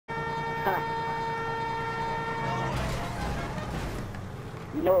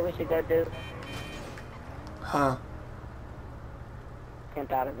You know what we should go do? Huh.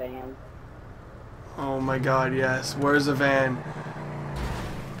 Pimp out a van. Oh my god, yes. Where's a van?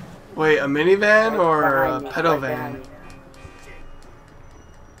 Wait, a minivan Right or a behind me, pedal right behind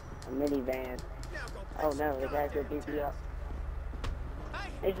van? me. A minivan. Oh no, the guys are beat me up.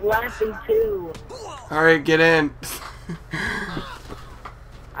 He's laughing too. Alright, get in.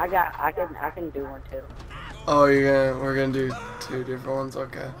 I can do one too. Oh, we're gonna do two different ones?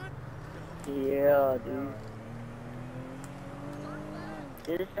 Okay. Yeah, dude.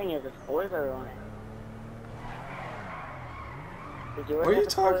 Dude, this thing has a spoiler on it. Did yours What are have you a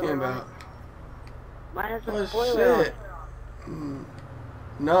spoiler talking on about? it? Mine has a Oh spoiler on shit. it.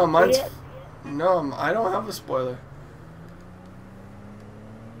 No, See mine's... it? No, I don't have a spoiler.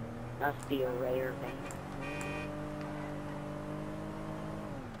 Must be a rare thing.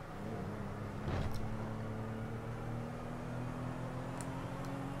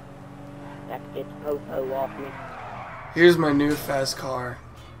 That gets Popo off me. Here's my new fast car.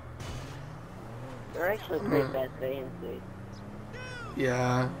 They're actually pretty fast vans, dude.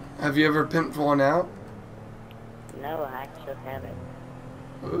 Yeah. Have you ever pimped one out? No, I actually haven't.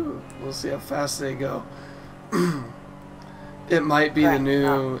 Ooh, we'll see how fast they go. It might be the Right,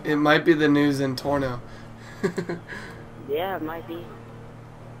 new. It might be the news in Torno. Yeah, it might be.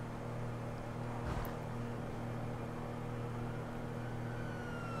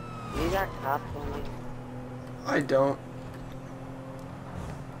 You got cops on you. I don't.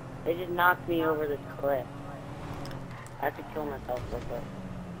 They just knocked me over this cliff. I have to kill myself real quick.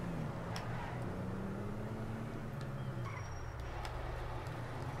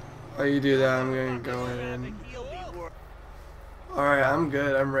 While you do that, I'm gonna go in. Alright, I'm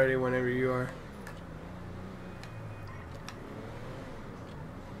good. I'm ready whenever you are.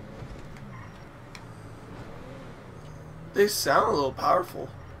 They sound a little powerful.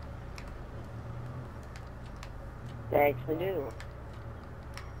 They actually do.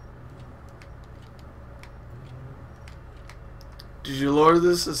 Did you lower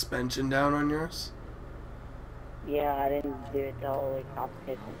the suspension down on yours? Yeah, I didn't do it the whole way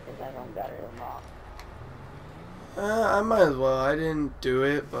competition because I don't got it unlocked. I might as well. I didn't do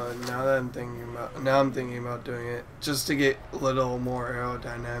it, but now that I'm thinking about doing it just to get a little more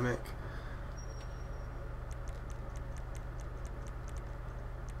aerodynamic.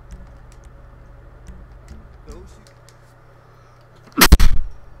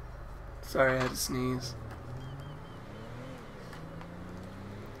 Sorry, I had to sneeze.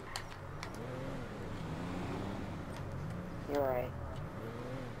 You're right.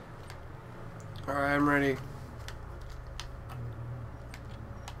 Alright, I'm ready.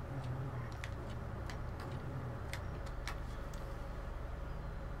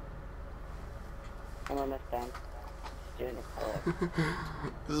 I'm almost done. Just doing the color.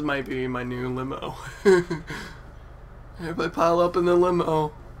 This might be my new limo. Everybody pile up in the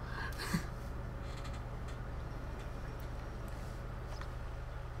limo.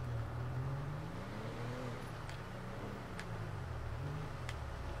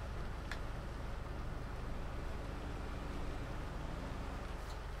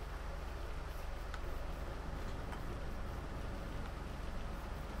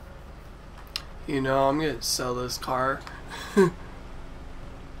 You know, I'm gonna sell this car. I'm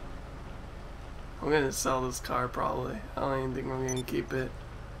gonna sell this car probably. I don't even think I'm gonna keep it.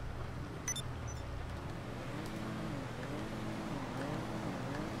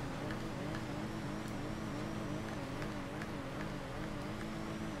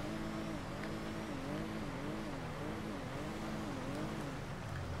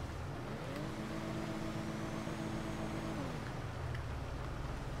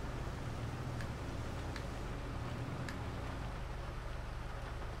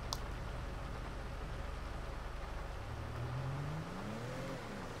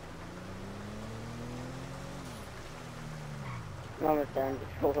 I'm almost done.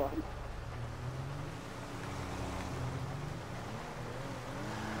 Just hold on.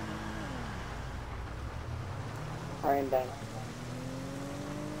 Alright, I'm done.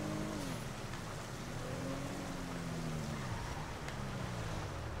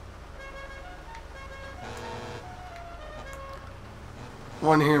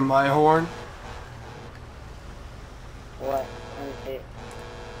 Want to hear my horn? What? Let me see it.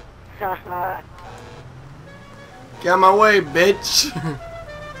 Haha. Get out my way, bitch!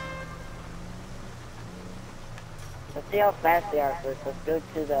 Let's see how fast they are first. Let's go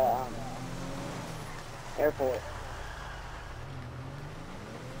to the airport.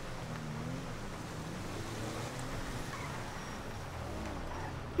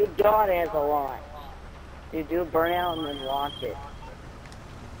 Good God, it has a launch. Dude, do a burnout and then launch it.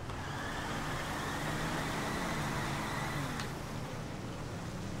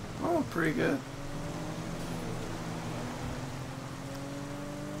 Oh, pretty good.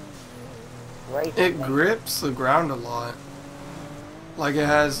 It grips the ground a lot. Like it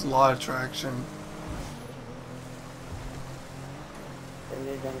has a lot of traction.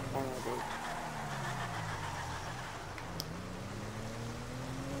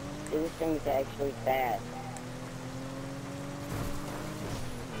 This thing's actually fast.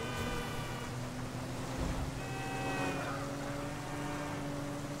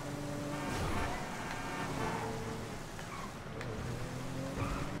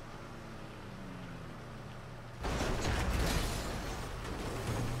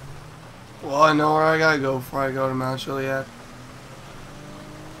 Well, I know where I gotta go before I go to Mount Chiliad.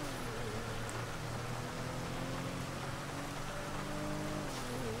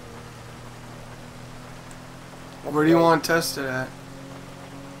 Where do you want to test it at?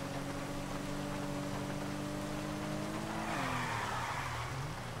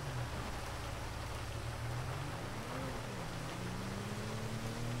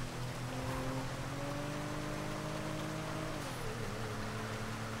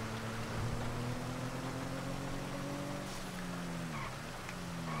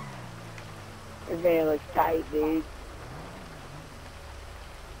 Your van looks tight, dude.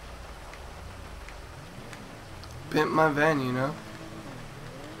 Pimp my van, you know?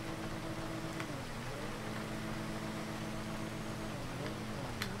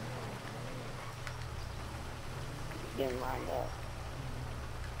 Getting lined up.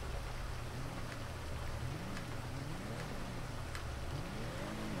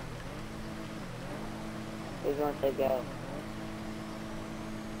 Who's gonna say go?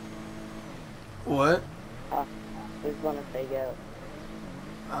 What? Who's gonna say go?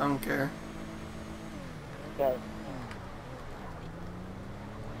 I don't care. Go.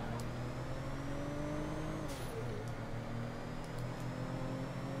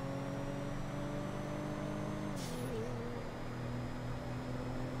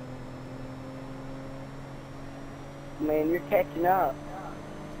 Man, you're catching up.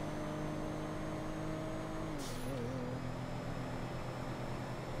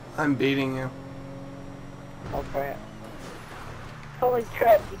 I'm beating you. Oh crap. Holy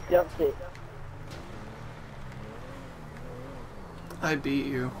crap, he jumped it. I beat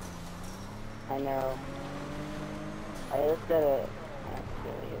you. I know. Alright, let's go to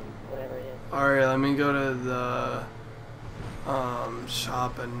whatever it is. Alright, let me go to the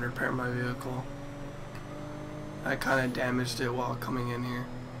shop and repair my vehicle. I kind of damaged it while coming in here.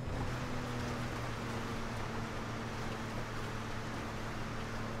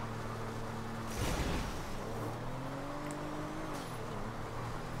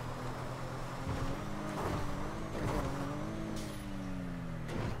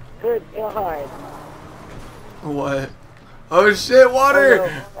 Good God. What? Oh shit,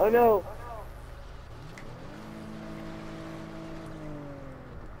 water! Oh no.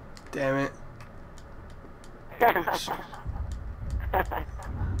 Damn it.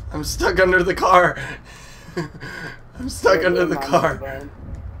 I'm stuck under the car. I'm stuck under the car.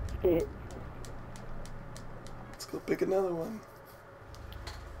 Let's go pick another one.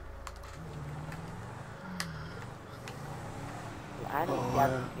 I don't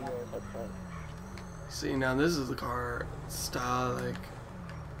see what it looks like. See, now this is the car style, like...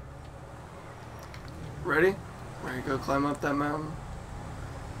 Ready? Ready to go climb up that mountain?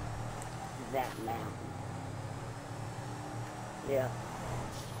 That mountain. Yeah.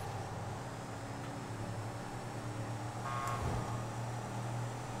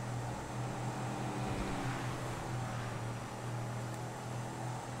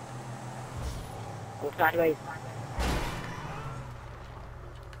 Go sideways.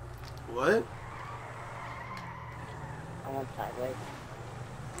 What? I went sideways.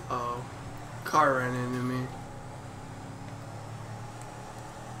 Oh. Car ran into me.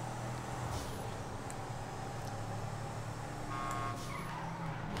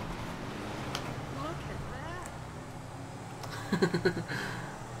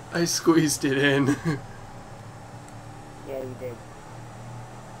 I squeezed it in. Yeah, you did.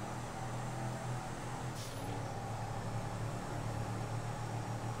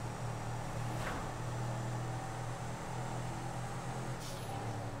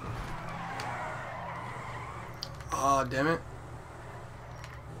 Aw, damn it.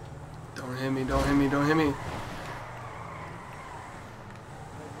 Don't hit me, don't hit me, don't hit me.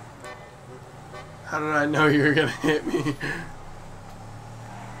 How did I know you were gonna hit me?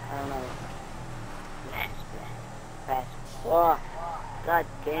 I don't know. Fast. Oh, God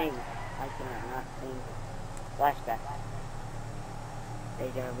dang. I cannot not think. Flashback.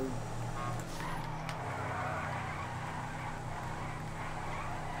 Deja vu.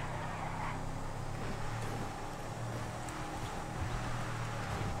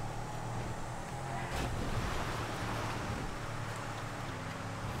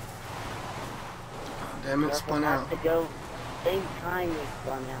 Damn it, spun out. To go same time we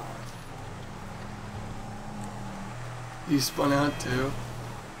spun out. You spun out too?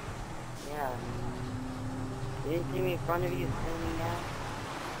 Yeah. You didn't see me in front of you spinning out?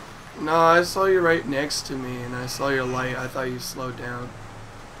 No, I saw you right next to me, and I saw your light. I thought you slowed down.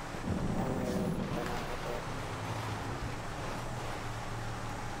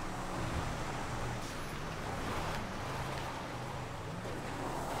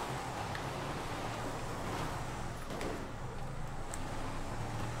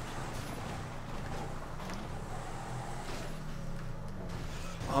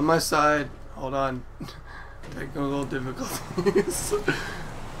 On my side. Hold on. Technical difficulties.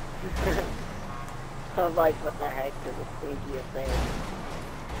 I'm like, what the heck is a Twinkie up there?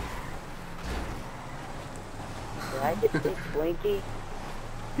 Did I just say Twinkie?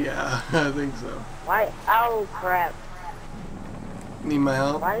 Yeah, I think so. Why? Oh, crap. Need my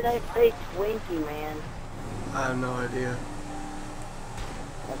help? Why did I say Twinkie, man? I have no idea.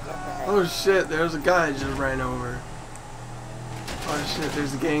 What the heck? Oh shit, there's a guy I just ran over. Oh shit,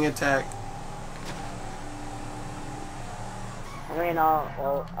 there's a gang attack. I ran all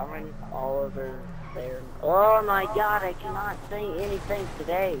over there. Oh my god, I cannot say anything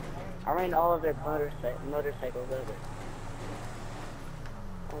today. I ran all of their motorcycles over.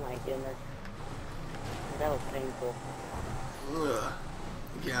 Oh my goodness. That was painful. Ugh.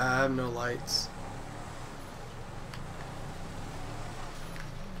 Yeah, I have no lights.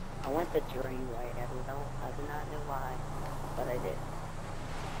 I went the drain way. I do not know why, but I did.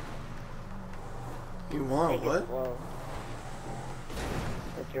 You want Take what? it slow.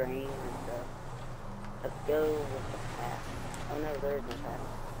 The drain and stuff. Let's go with the path. Oh no, there is no path.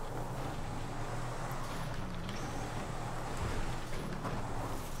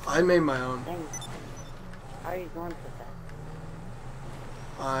 I made my own. Dang. How are you going so fast?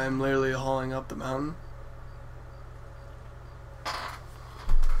 I'm literally hauling up the mountain.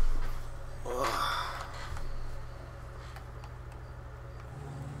 Ugh.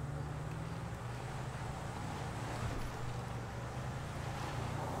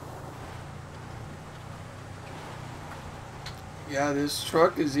 Yeah, this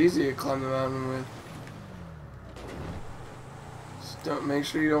truck is easy to climb the mountain with. Just don't make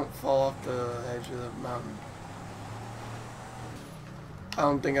sure you don't fall off the edge of the mountain. I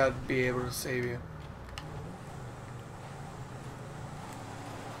don't think I'd be able to save you.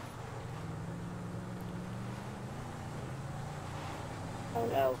 Oh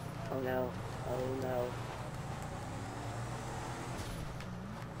no, oh no, oh no.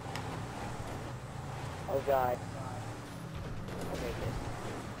 Oh god. Okay, good.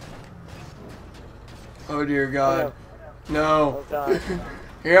 Oh dear God. Oh No. god.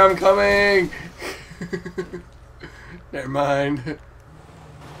 Here I'm coming. Never mind.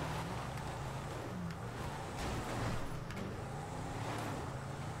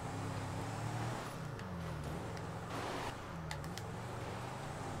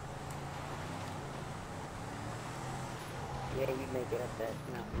 Yeah, you make it up that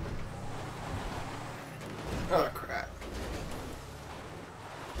mountain. Oh crap.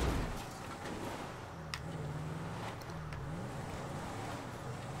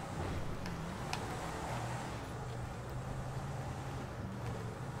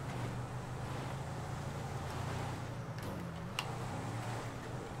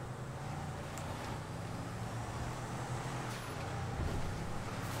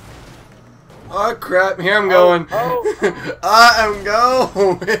 Oh crap, here I'm going. Oh. I am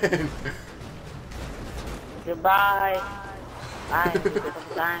going. Goodbye. Bye.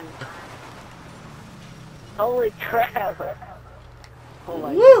 Time. Holy crap. Oh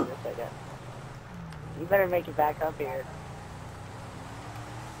my Woo. goodness, I got. You better make it back up here.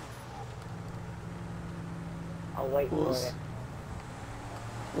 I'll wait for it.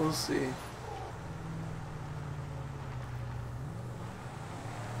 We'll see.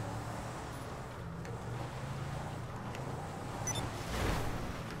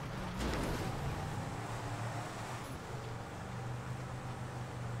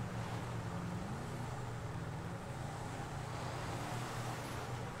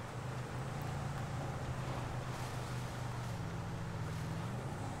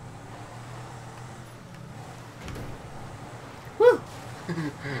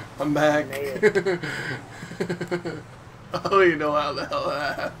 I'm back. I don't even know how the hell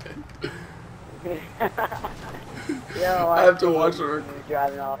that happened. Yo, I have to watch her.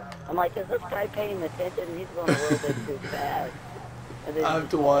 Driving off. I'm like, is this guy paying attention? He's going a little bit too fast. And then I have he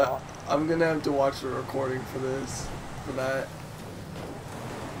to fell watch. off. I'm gonna have to watch the recording for this, for that.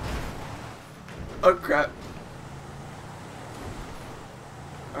 Oh crap!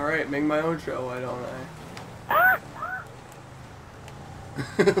 All right, make my own show. Why don't I? Ah!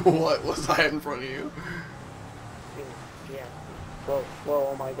 What was I in front of you? Yeah. Whoa, whoa,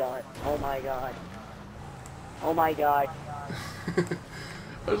 oh my god. Oh my god. Oh my god.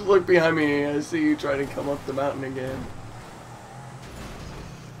 I just look behind me and I see you try to come up the mountain again.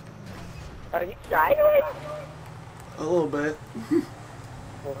 Are you sideways? A little bit.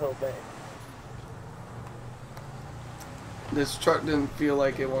 A little bit. This truck didn't feel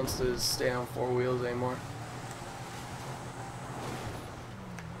like it wants to stay on 4 wheels anymore.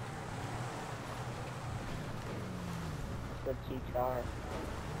 The G-Tar.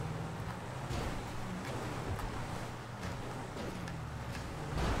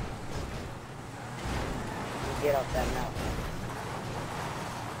 Get off that mountain.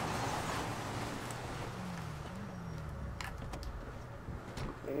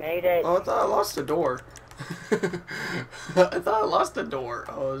 We made it. Oh, I thought I lost the door. I thought I lost the door.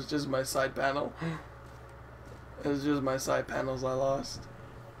 Oh, it was just my side panel. It was just my side panels I lost.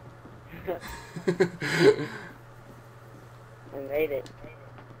 We made it.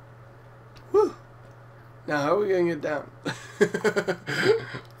 Whew. Now, how are we going to get down?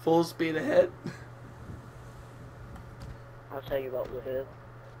 Full speed ahead? I'll tell you what we'll do.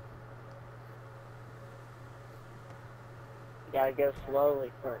 You gotta go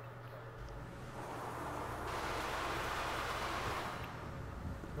slowly first.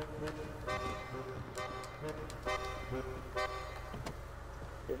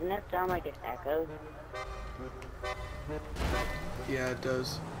 Doesn't that sound like an echo? Yeah, it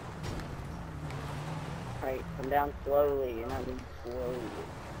does. Right, come down slowly, and I mean slowly.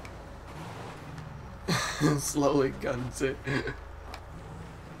 Slowly guns it.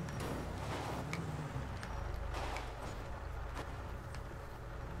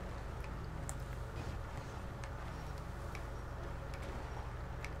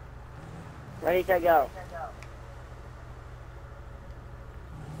 Ready to go.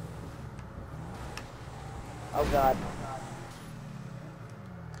 Oh god.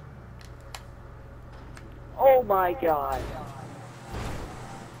 Oh my god.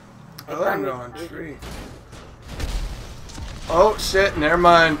 I landed on a tree. Oh shit, never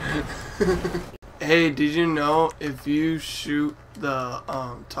mind. Hey, did you know if you shoot the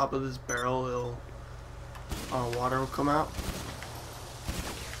top of this barrel, it'll water will come out?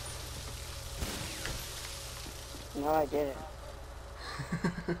 No, I didn't.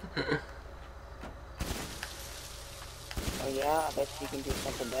 Oh yeah, I bet you can do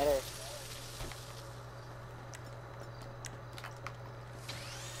something better.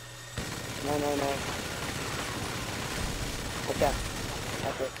 No, no, no. Okay,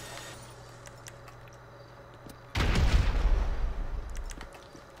 that's it.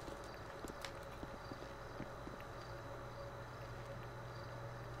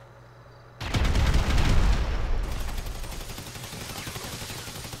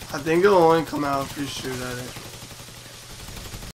 I think it'll only come out if you shoot at it.